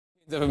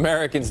Of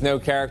Americans know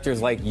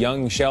characters like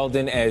young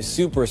Sheldon as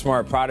super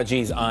smart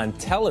prodigies on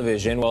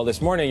television. Well,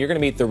 this morning you're going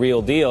to meet the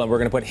real deal, and we're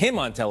going to put him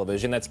on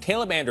television. That's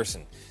Caleb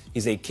Anderson.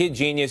 He's a kid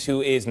genius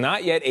who is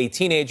not yet a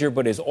teenager,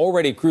 but is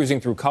already cruising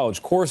through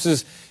college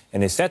courses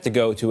and is set to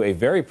go to a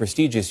very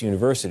prestigious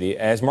university.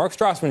 As Mark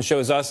Strassman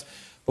shows us,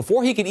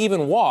 before he could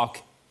even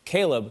walk,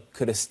 Caleb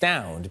could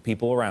astound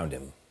people around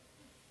him.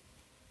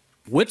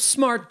 Whip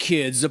smart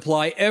kids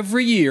apply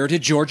every year to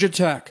Georgia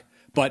Tech,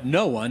 but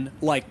no one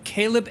like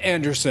Caleb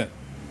Anderson.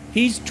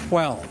 He's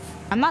 12.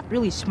 I'm not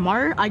really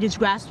smart. I just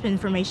grasp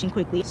information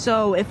quickly.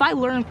 So if I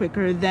learn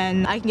quicker,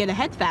 then I can get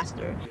ahead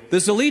faster.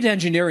 This elite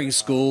engineering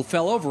school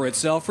fell over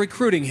itself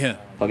recruiting him.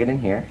 Plug it in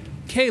here.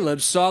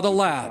 Caleb saw the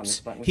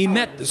labs. He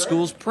met the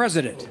school's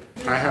president.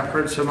 I have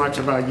heard so much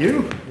about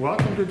you.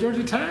 Welcome to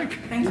Georgia Tech.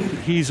 Thank you.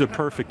 He's a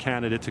perfect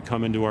candidate to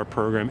come into our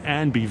program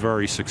and be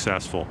very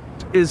successful.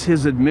 Is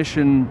his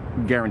admission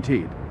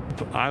guaranteed?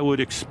 I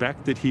would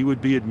expect that he would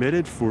be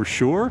admitted for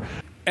sure.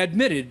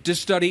 Admitted to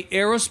study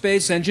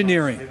aerospace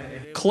engineering.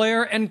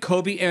 Claire and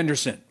Kobe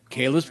Anderson,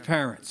 Caleb's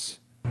parents.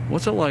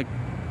 What's it like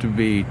to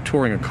be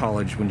touring a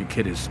college when your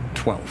kid is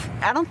 12?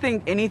 I don't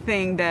think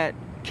anything that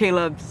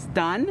Caleb's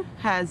done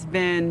has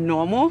been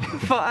normal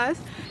for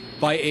us.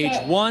 By age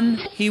 1,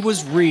 he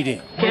was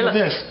reading. Look at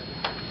this.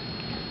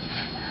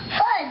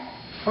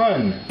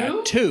 Fun.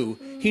 At 2,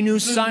 he knew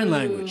sign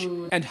language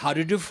and how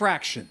to do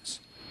fractions.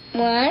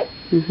 1,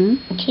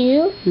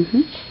 2,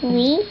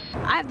 3.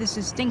 I have this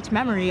distinct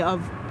memory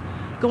of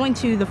going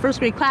to the first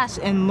grade class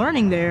and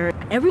learning there.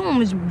 Everyone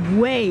was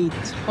way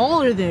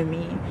taller than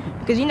me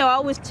because, I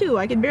was 2.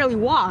 I could barely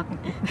walk.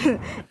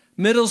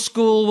 Middle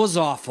school was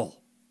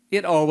awful.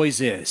 It always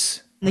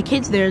is. The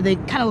kids there, they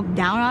kind of looked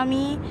down on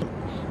me,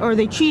 or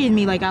they treated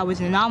me like I was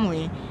an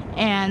anomaly,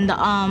 and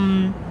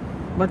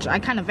which I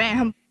kind of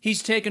am.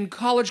 He's taken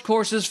college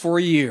courses for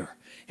a year.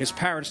 His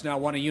parents now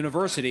want a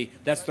university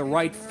that's the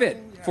right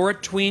fit for a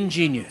tween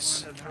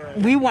genius.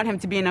 We want him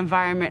to be in an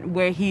environment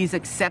where he's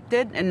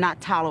accepted and not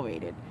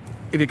tolerated.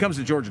 If he comes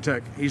to Georgia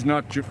Tech, he's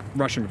not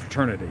rushing a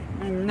fraternity.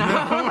 No.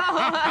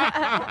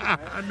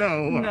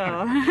 No.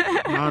 No.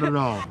 Not at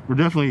all. We're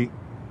definitely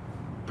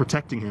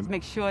protecting him.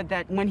 Make sure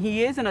that when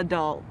he is an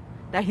adult,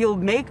 that he'll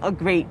make a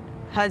great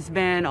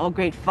husband or a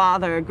great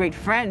father, a great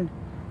friend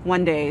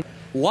one day.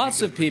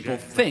 Lots of people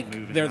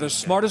think they're the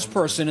smartest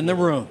person in the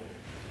room.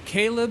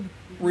 Caleb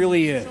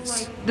really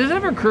is. Does it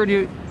ever occur to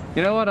you,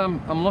 you know what,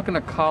 I'm looking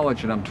at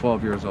college and I'm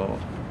 12 years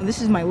old?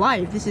 This is my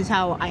life. This is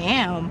how I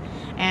am,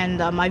 and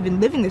I've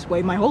been living this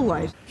way my whole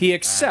life. He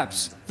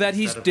accepts that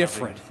he's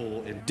different,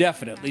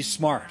 definitely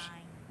smart.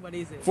 What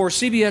is it? For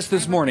CBS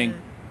This Morning,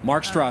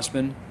 Mark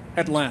Strassman,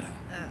 Atlanta.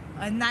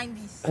 A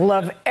 90s.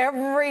 Love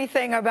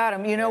everything about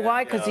him. You know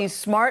why? Because he's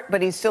smart,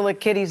 but he's still a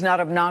kid. He's not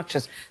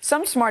obnoxious.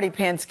 Some smarty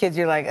pants kids,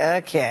 you're like,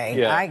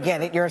 okay, I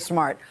get it. You're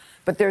smart.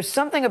 But there's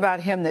something about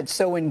him that's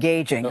so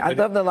engaging. I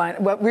love the line.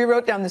 Well, we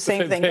wrote down the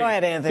same thing. Go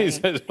ahead, Anthony. He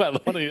says, well,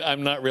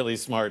 I'm not really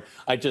smart.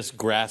 I just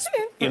grasp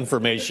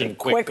information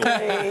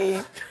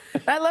quickly.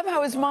 I love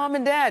how his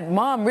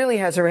mom really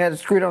has her head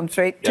screwed on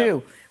straight,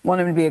 too. Want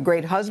him to be a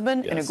great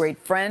husband and a great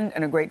friend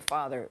and a great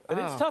father. But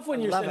it's tough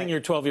when you're sending your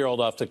 12-year-old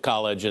off to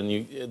college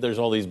and there's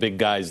all these big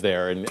guys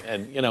there. And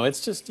it's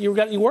just, you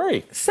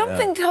worry.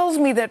 Something tells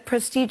me that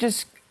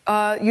prestigious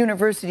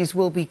universities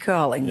will be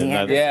calling.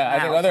 I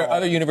think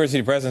other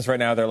university presidents right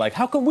now, they're like,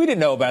 how come we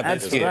didn't know about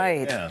this? That's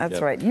right. That's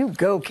right. You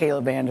go,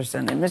 Caleb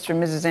Anderson, and Mr.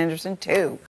 and Mrs. Anderson, too.